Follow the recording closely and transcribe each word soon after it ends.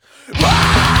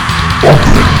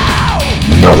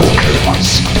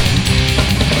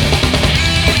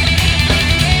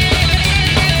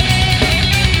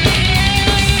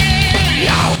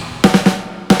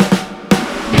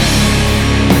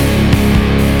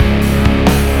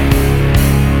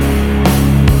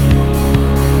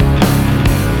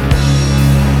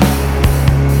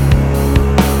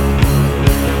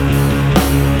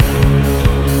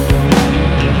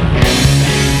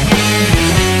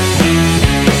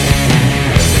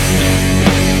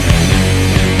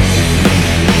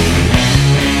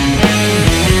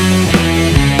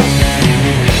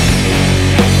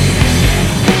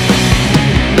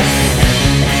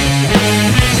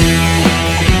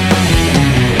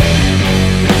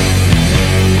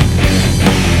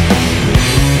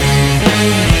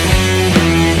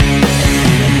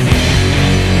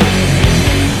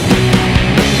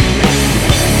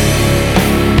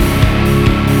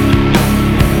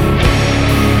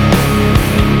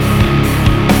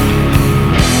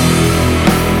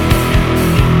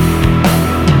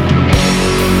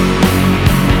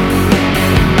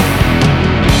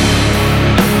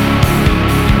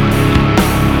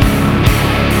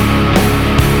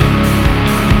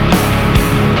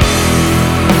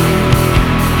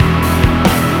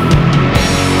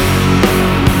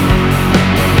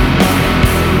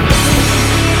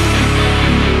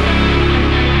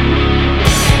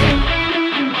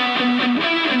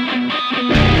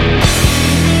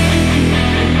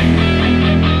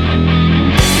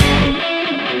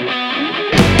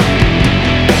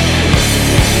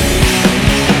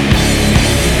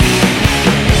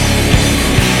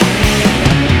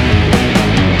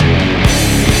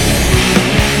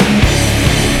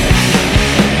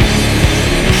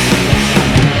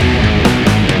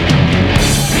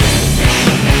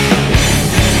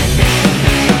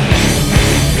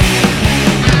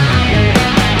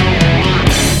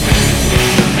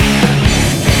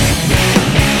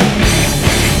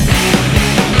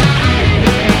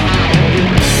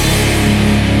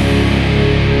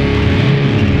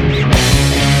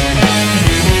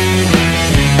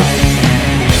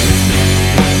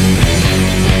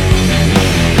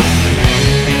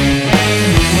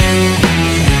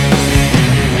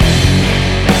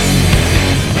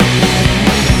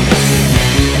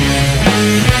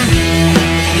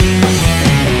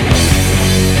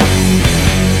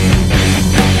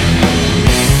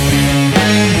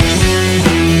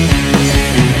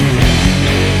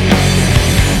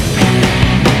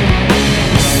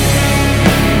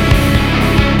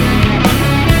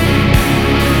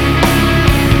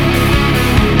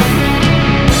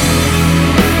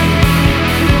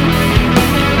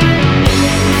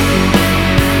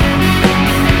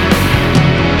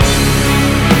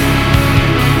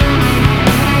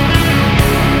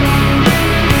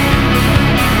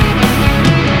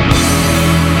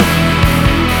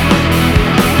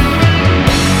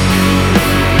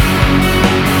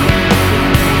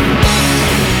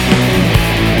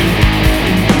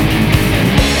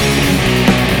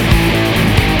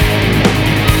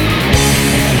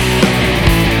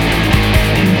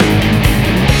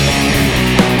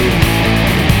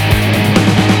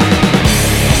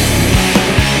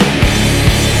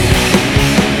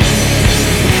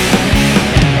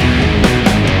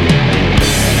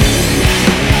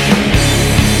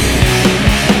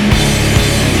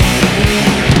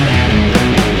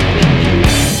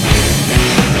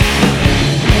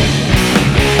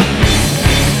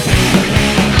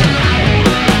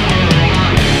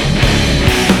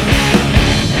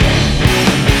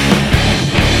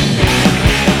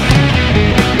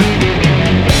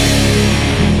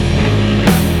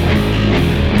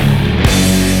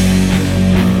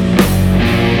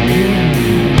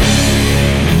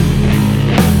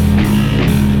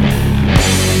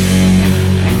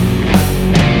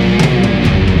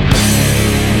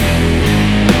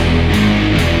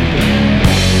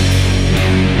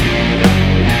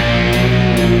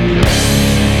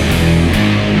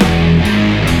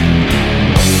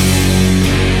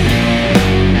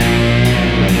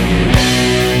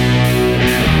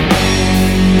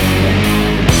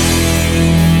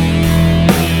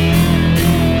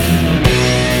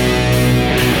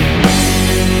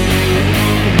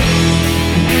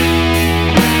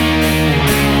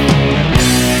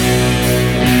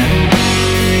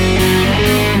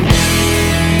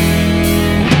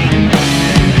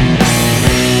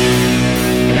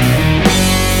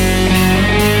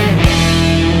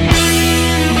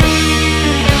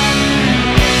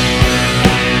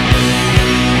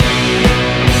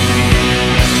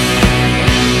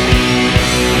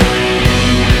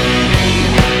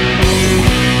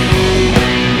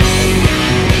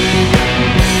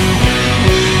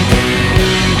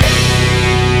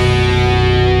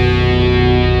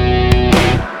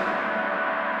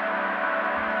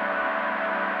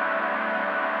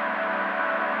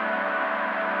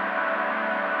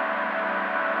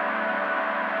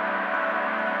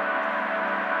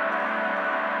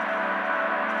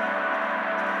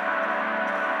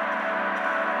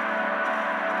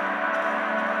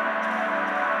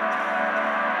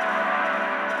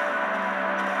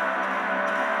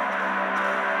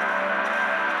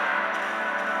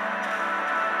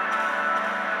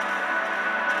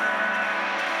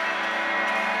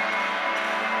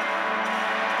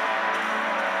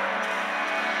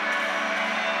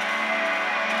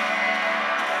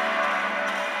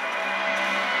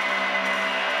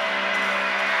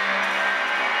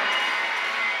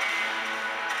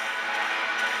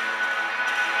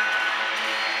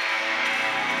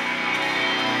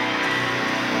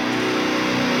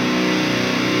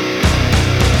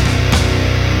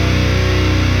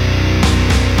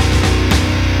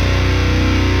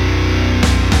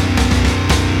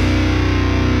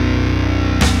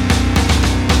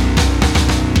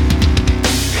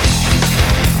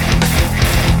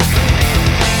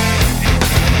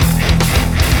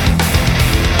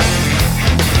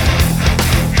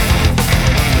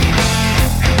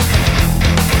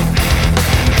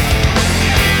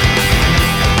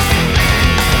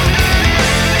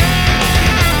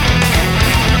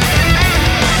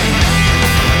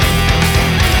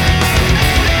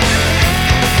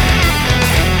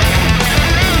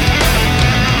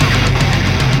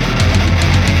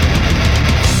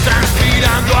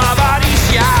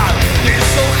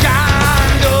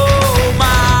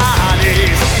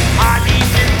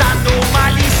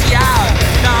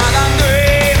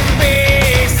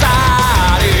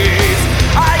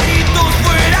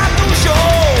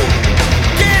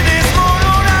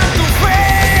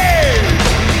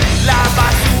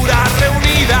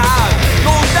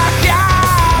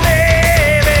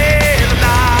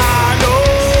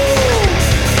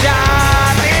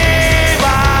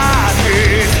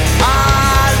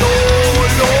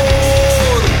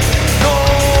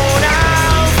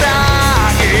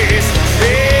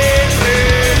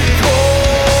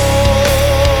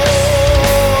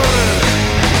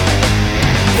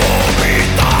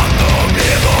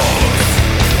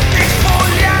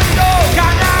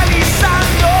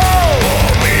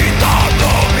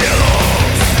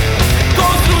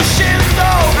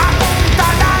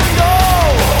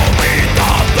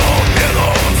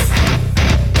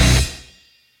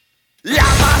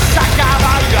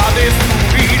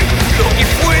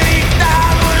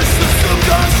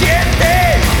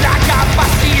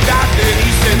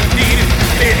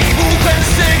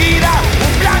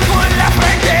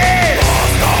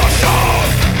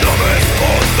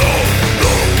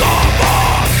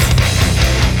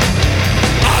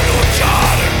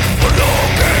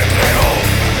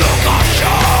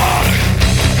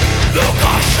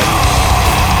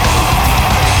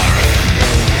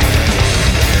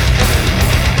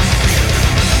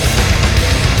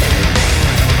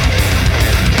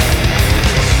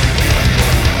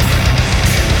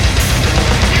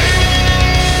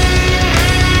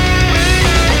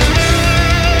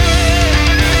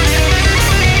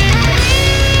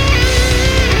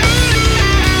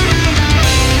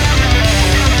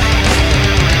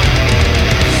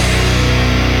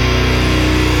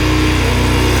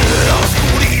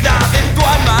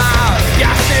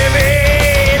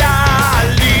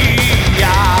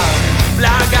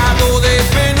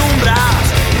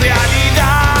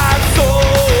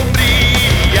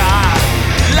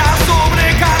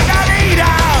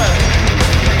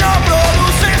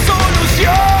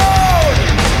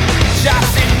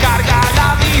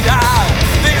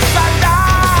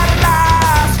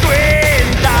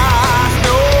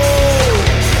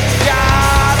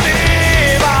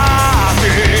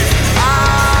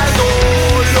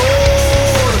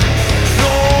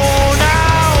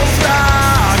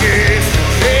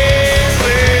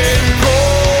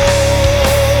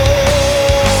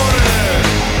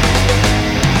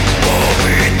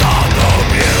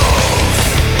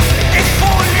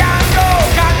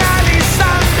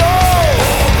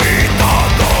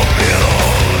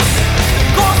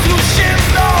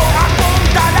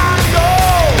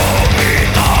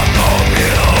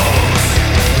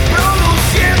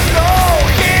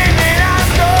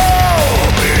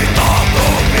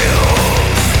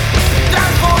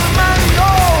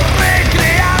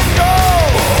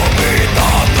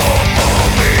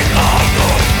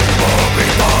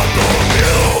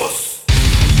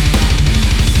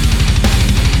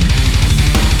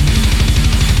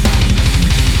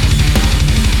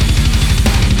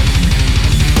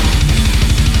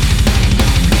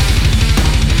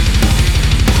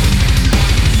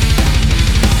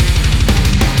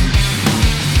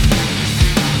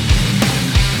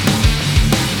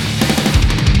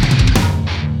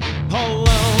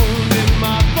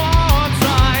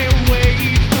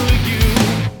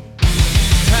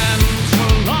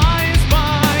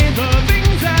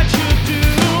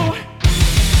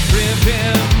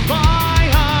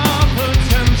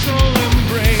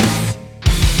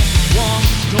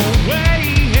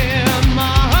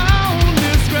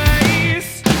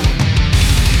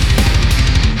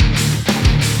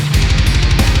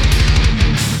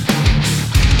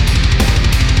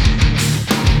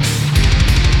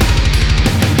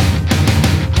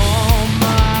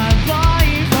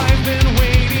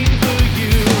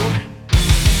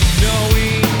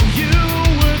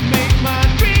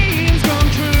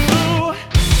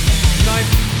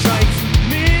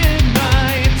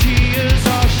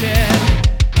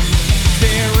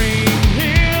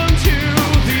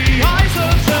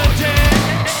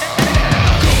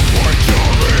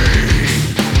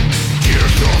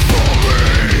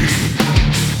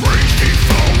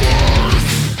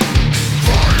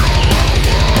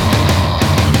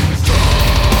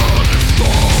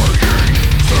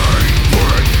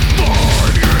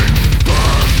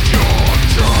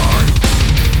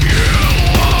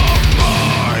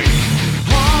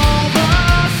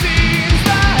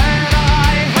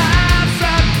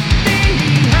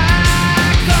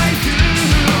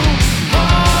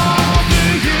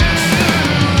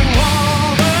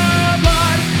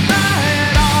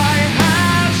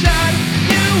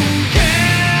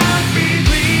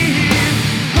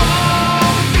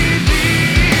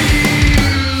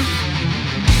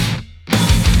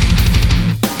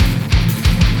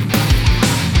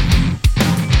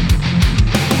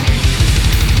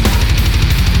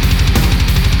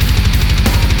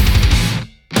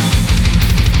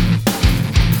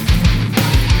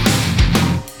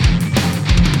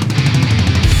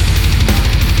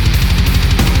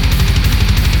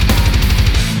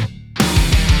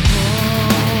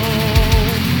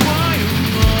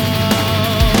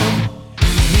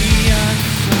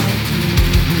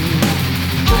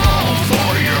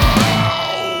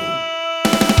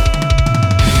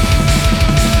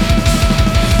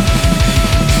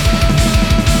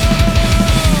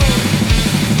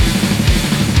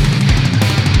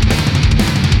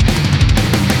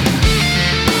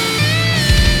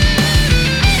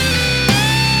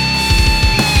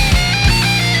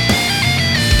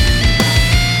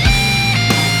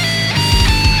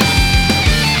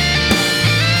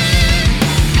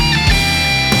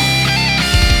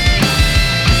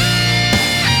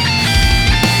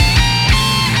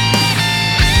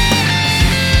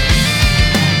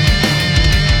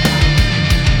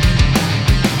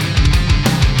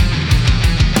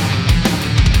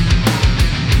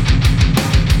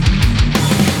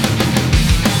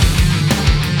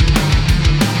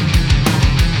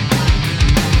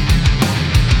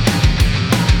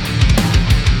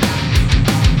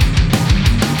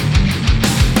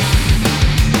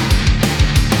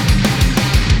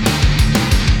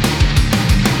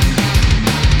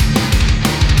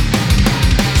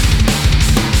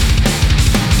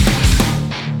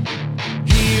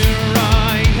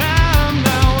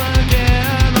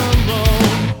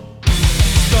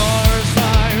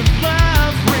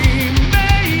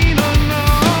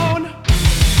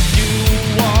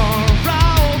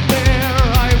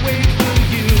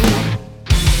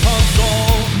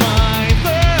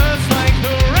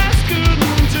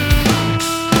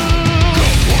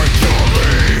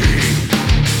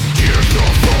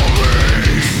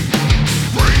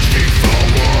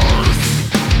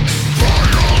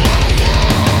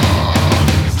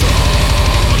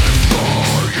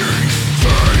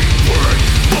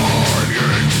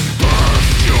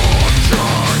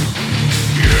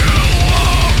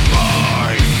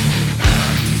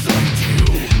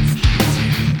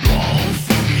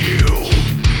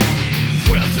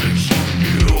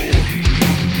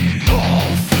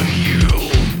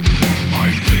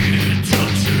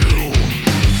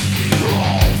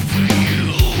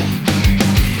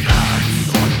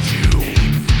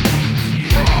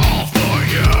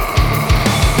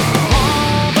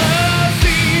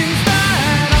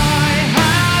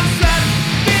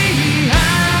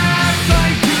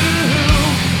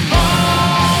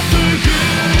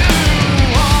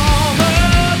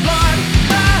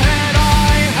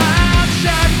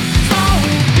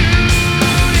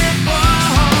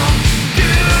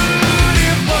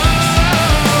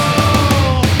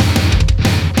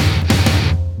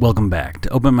Welcome back to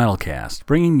Open Metalcast,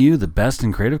 bringing you the best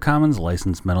in Creative Commons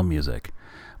licensed metal music.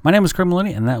 My name is Craig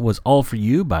Maloney, and that was All For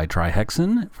You by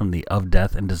Trihexen from the Of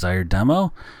Death and Desire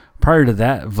demo. Prior to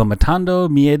that, Vomitando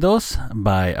Miedos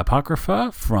by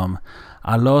Apocrypha from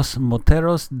A Los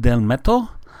Moteros del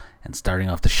Metal. And starting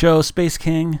off the show, Space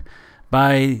King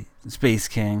by Space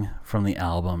King from the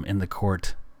album In the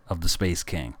Court of the Space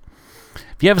King.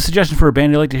 If you have a suggestion for a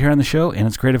band you'd like to hear on the show and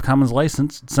it's Creative Commons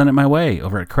licensed, send it my way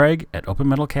over at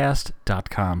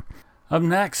craig@openmetalcast.com. Up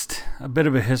next, a bit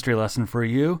of a history lesson for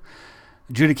you.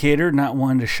 Judicator, not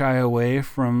one to shy away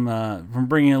from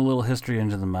bringing a little history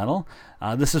into the metal.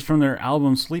 This is from their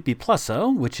album Sleepy Plusso,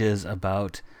 which is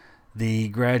about the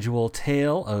gradual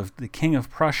tale of the King of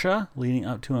Prussia, leading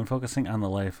up to and focusing on the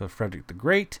life of Frederick the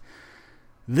Great.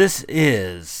 This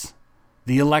is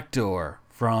The Elector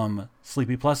from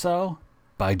Sleepy Plusso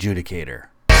by Judicator.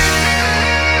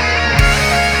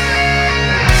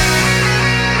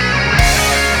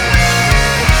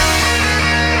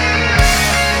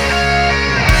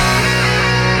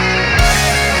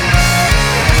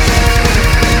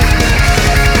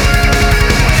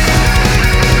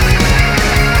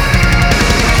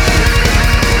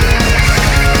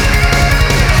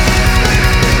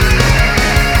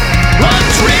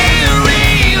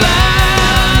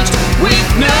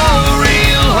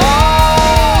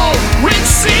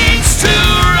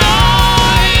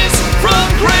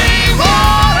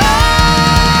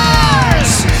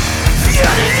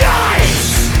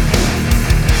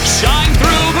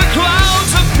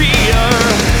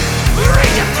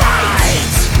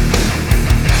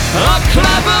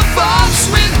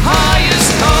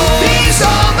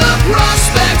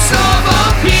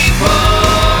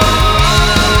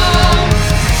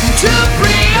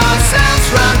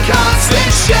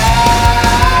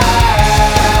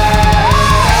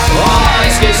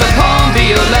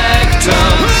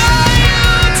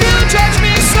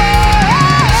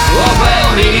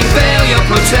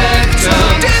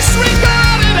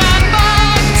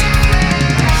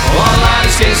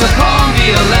 Upon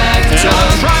the elector,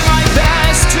 I'll try my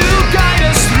best to guide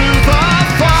us through the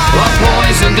fire. A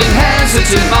poisoned and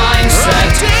hesitant mindset. I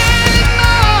did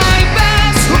my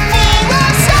best before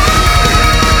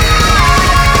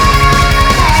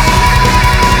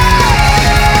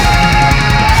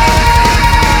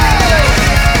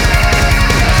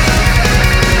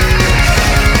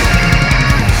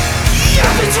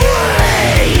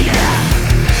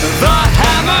the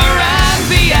hammer and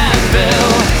the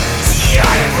anvil.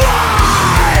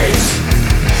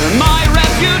 My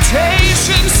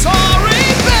reputation, sorry,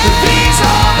 babe. These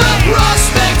are the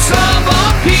prospects of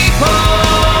our people.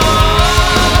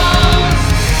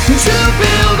 To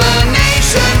build a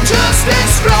nation just and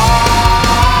strong.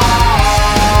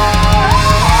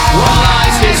 All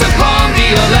eyes gaze upon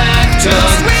the elector.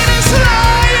 Swedish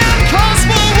lion calls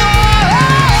for war.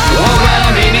 A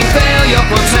well-meaning failure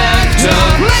protector.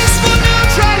 Place for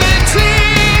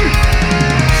neutrality.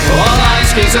 All eyes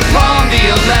gaze upon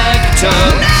the elector.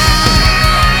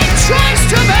 Tries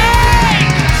to make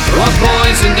a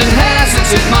poisoned and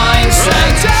hesitant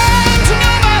mindset. Pretend no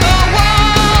matter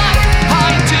what I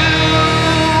do.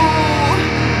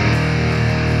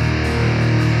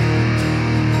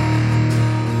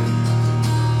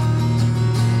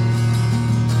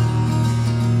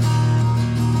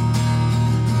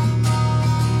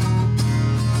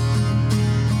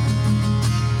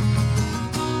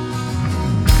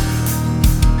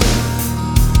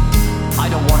 I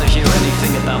don't want to hear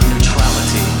anything about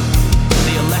neutrality.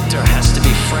 The elector has to be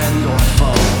friend or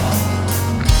foe.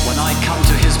 When I come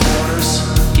to his borders,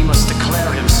 he must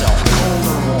declare himself cold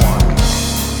or warm.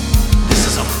 This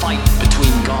is a fight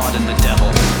between God and the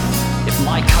devil. If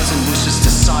my cousin wishes to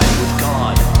side with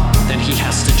God, then he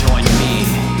has to join me.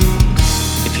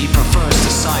 If he prefers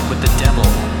to side with the devil,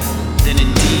 then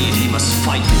indeed he must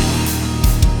fight me.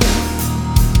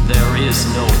 There is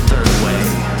no third way.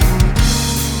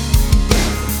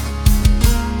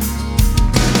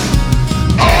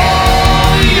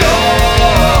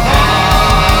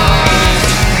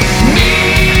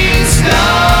 Means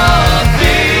nothing.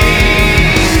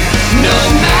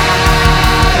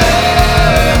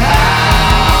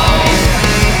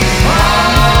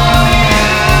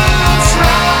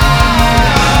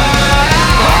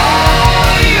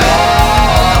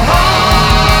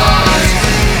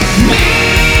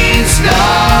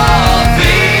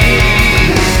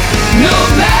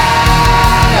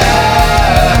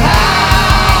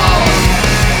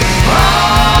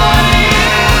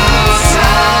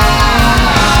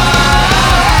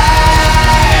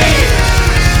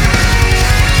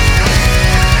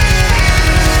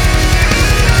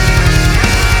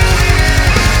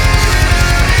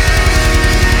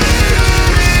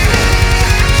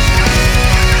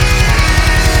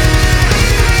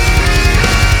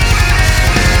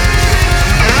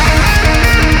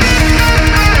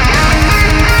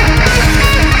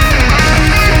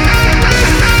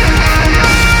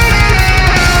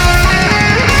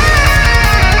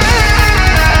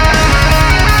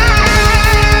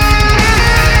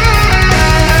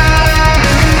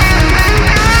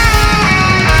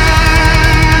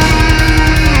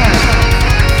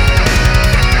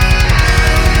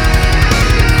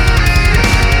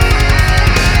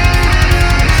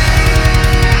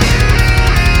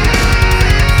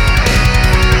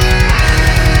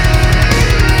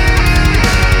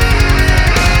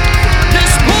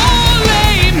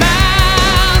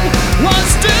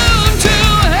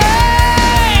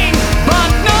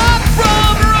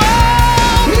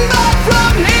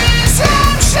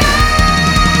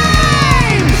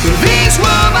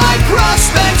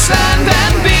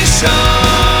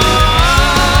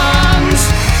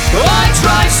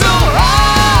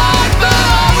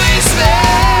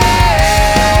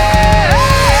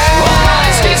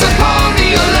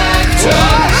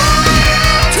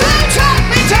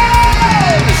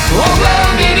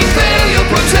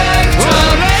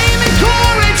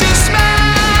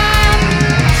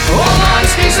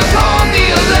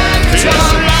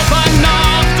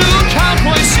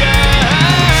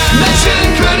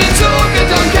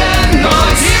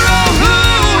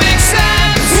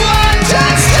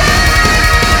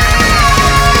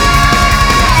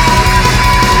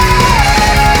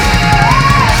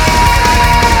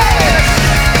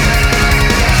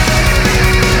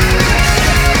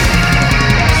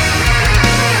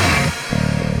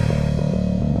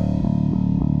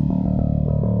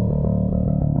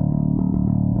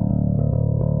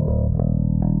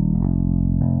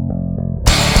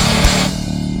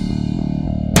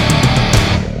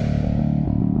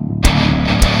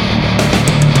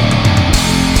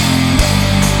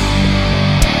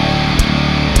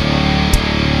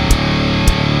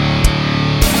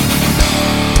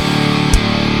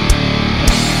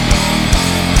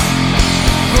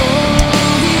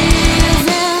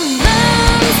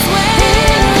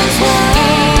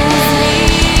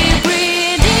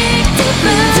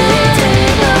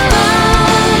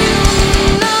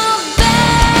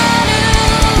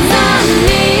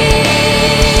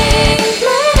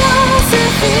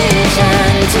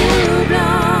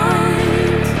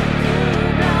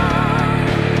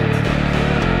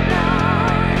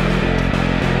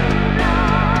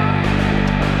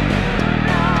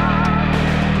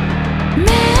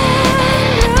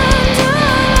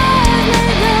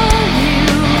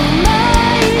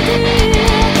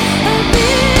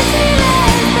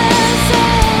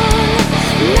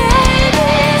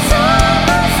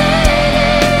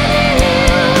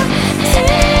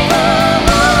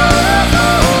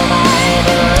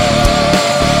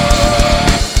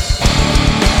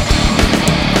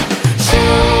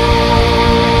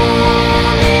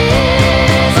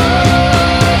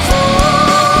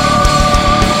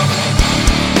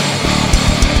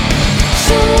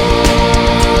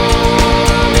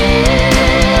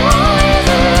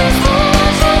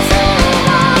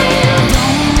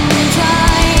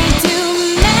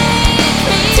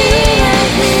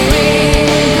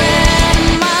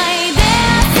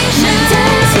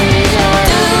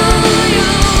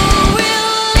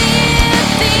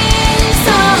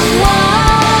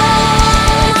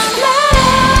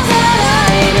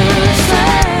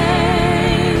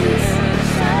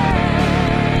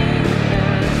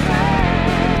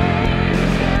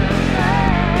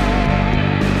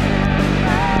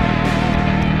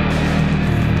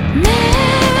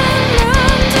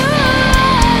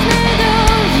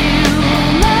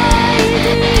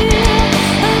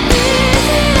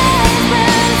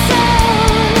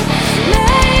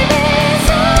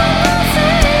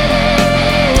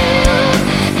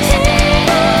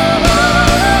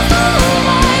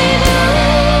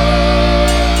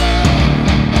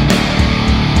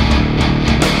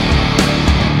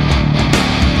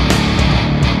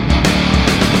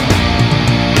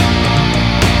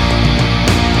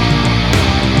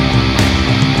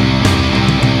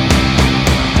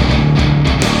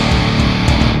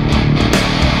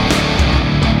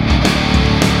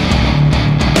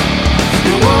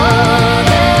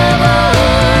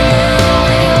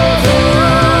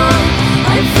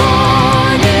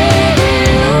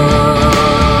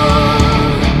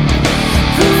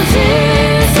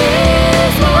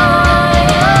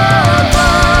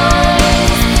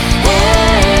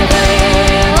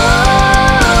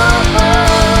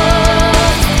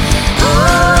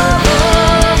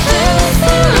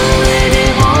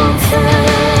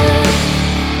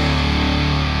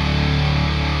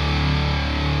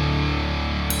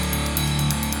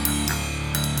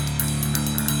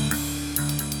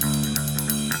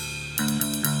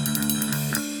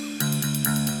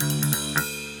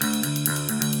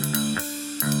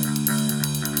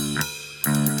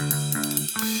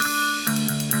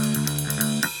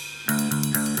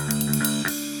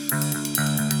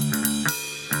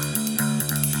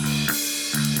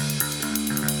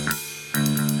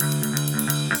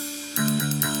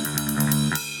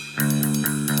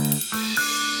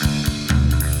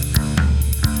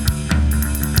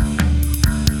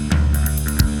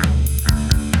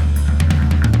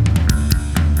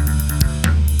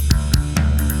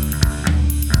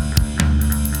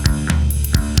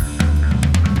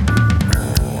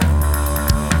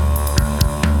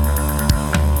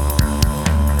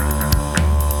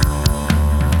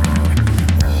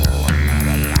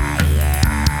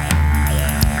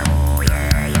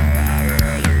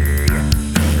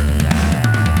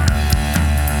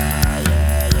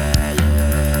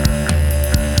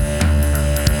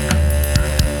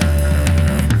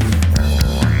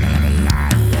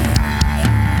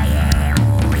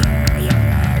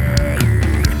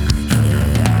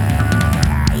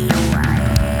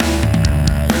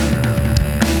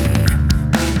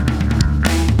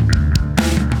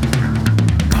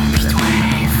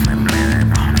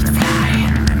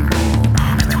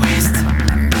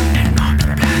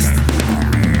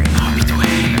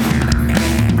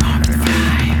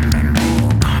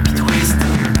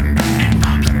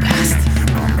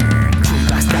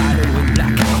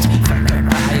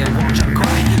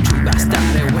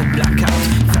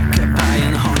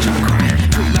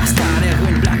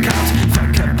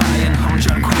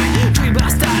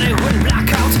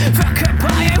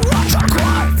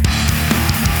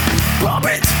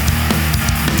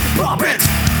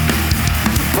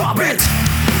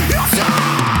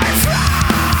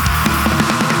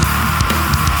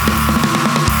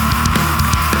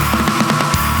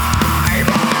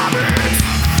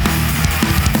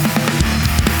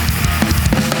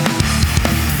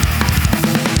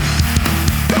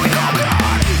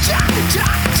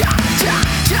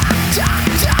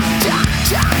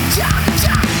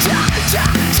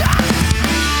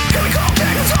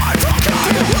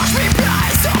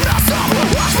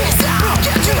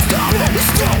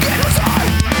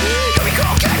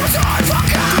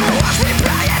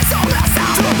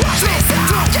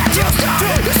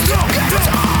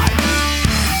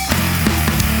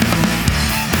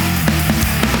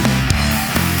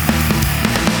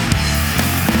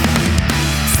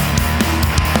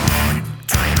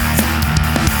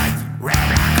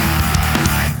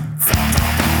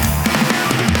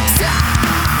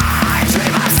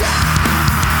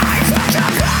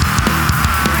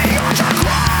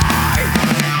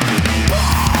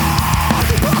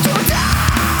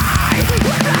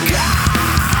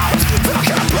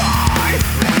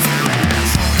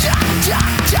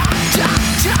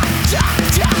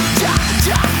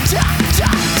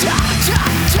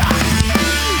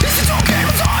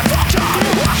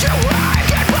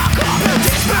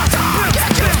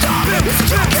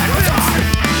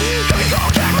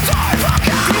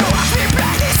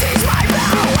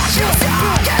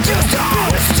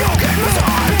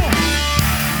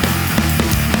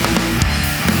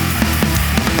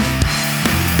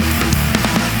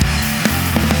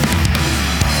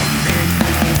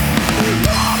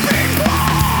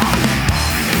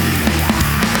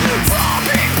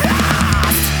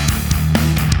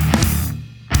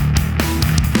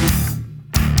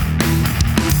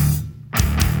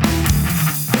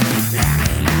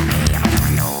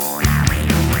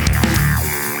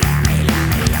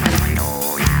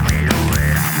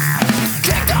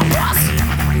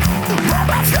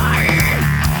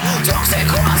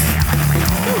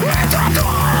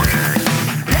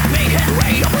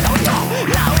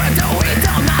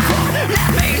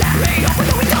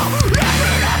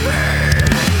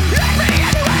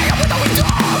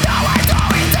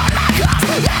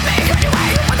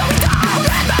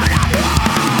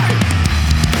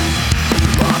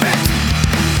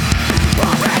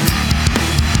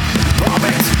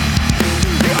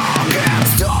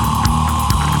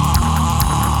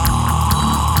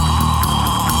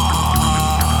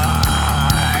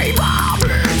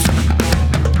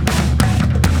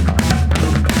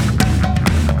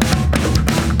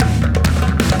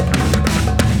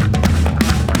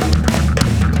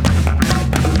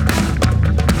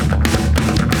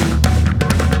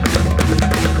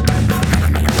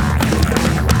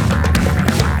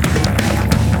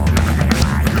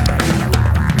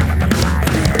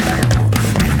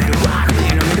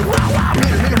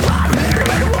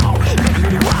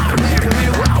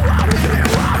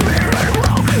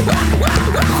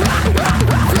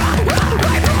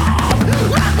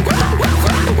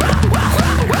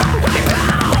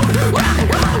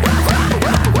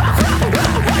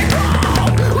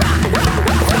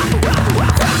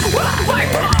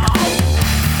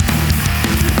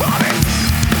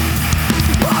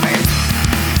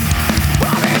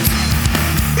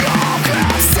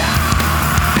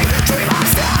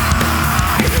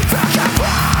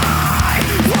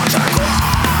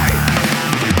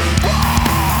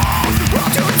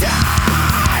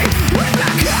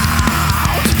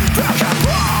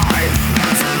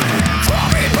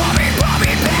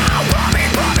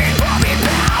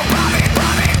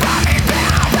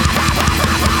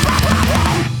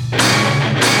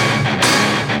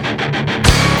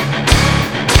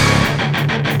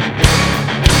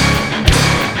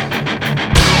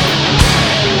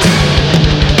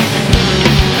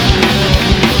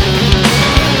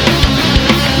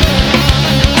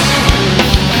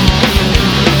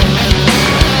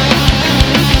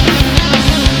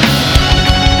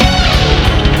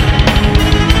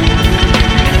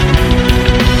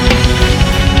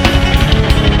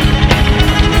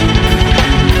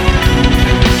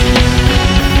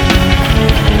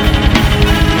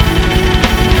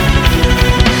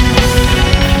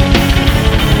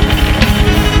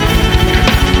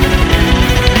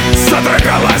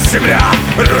 земля,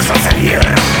 рушился мир,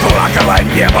 плакало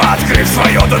небо, открыв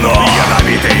свое дно.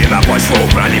 Ядовитый на почву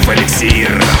пролив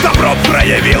эликсир, добро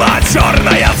проявило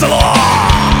черное зло.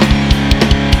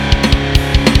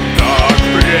 Так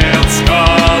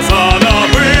предсказано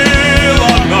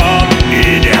было нам,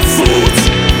 и не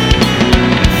суть,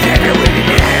 верил или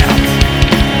нет.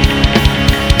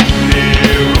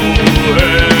 Миру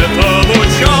этому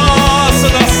час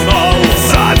настал,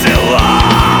 за дела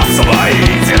свои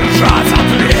держи.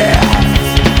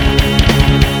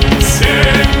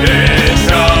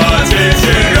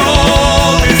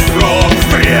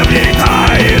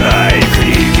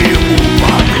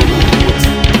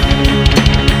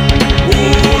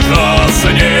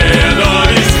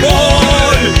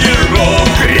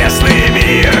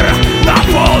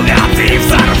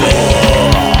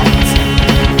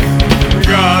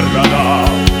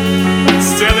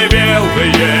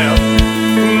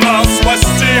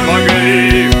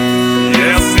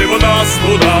 нас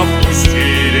туда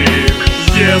впустили.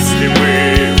 Если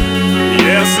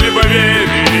бы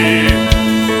верили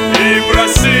и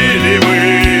просили бы,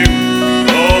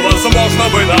 то, возможно,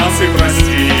 бы нас и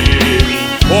простили.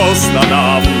 Поздно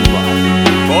нам,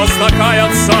 поздно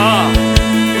каяться,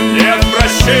 нет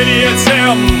прощения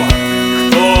тем,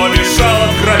 кто лишал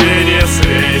откровения с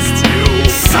лестью.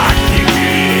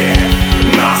 Всадники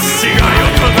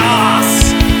настигают нас,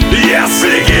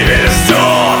 если гибель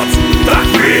ждет, так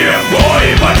примем бой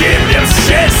и погибнем с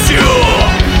честью.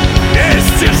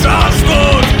 Мести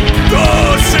жаждут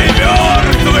души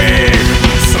мертвых,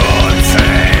 солнце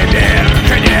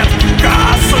меркнет,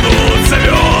 гаснут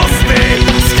звезды,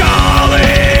 скалы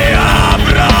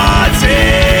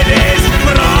обратились в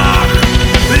прах,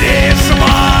 лишь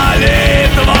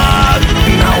молитва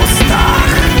на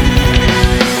устах.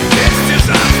 Мести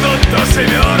жаждут души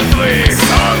мертвых,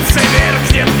 солнце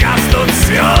меркнет, гаснут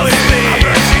звезды,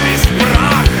 обратились в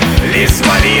прах, лишь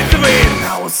молитвы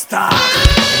на устах.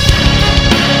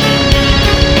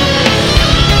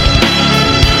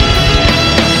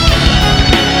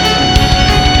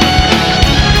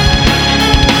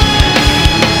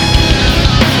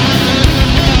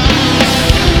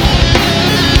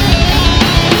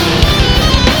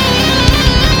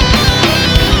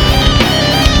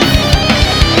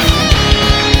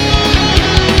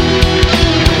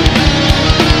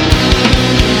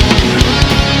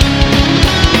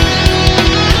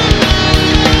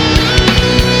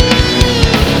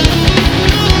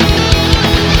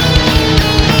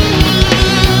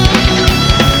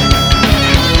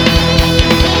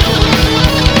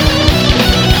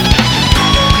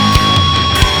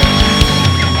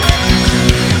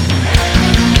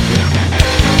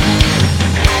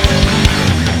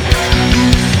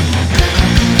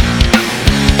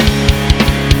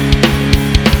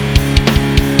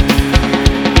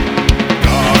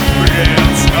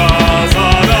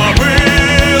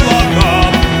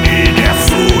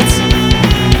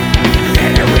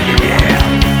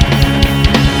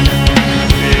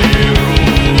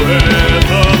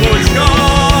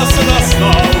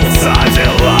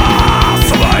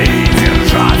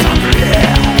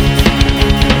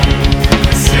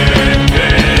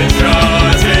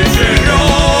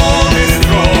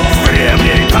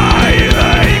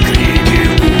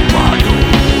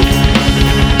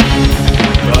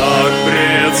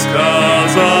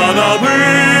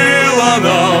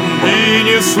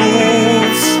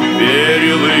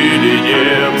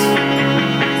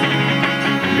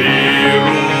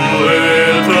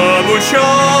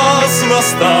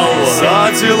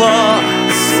 За дела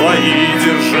свои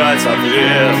держать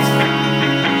ответ.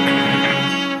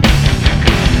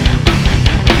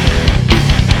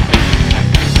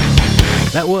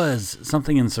 That was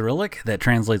Something in Cyrillic that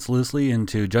translates loosely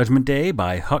into Judgment Day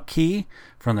by Huck Key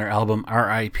from their album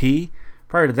R.I.P.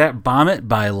 Prior to that, Bomb It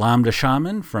by Lambda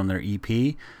Shaman from their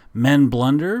EP, Men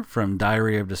Blunder from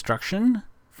Diary of Destruction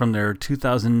from their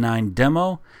 2009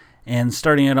 demo, and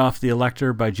starting it off, The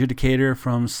Elector by Judicator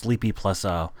from Sleepy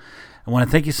Plusso. I want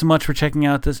to thank you so much for checking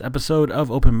out this episode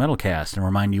of Open Metalcast and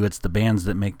remind you it's the bands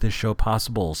that make this show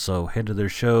possible. So head to their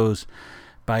shows,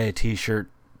 buy a t-shirt,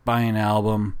 buy an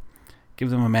album,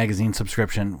 give them a magazine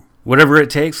subscription. Whatever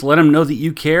it takes, let them know that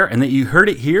you care and that you heard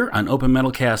it here on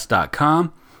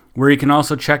OpenMetalcast.com, where you can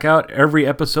also check out every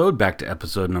episode back to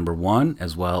episode number 1,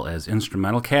 as well as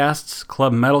instrumental casts,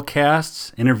 club metal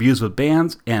casts, interviews with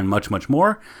bands, and much, much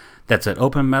more. That's at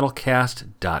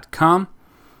OpenMetalcast.com.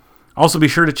 Also, be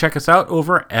sure to check us out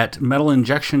over at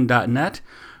metalinjection.net,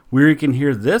 where you can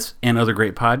hear this and other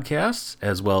great podcasts,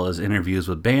 as well as interviews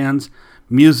with bands,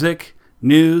 music,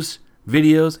 news,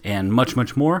 videos, and much,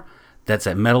 much more. That's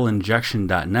at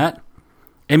metalinjection.net.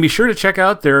 And be sure to check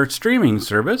out their streaming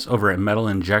service over at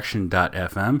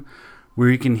metalinjection.fm, where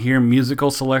you can hear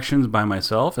musical selections by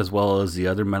myself, as well as the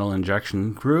other Metal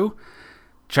Injection crew.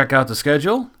 Check out the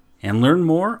schedule and learn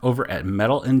more over at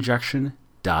metalinjection.fm.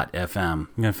 I'm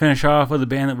going to finish off with a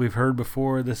band that we've heard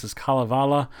before. This is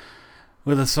Kalevala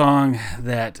with a song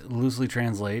that loosely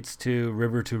translates to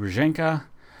River to Rzhenka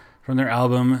from their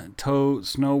album To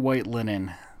Snow White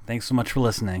Linen. Thanks so much for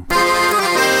listening.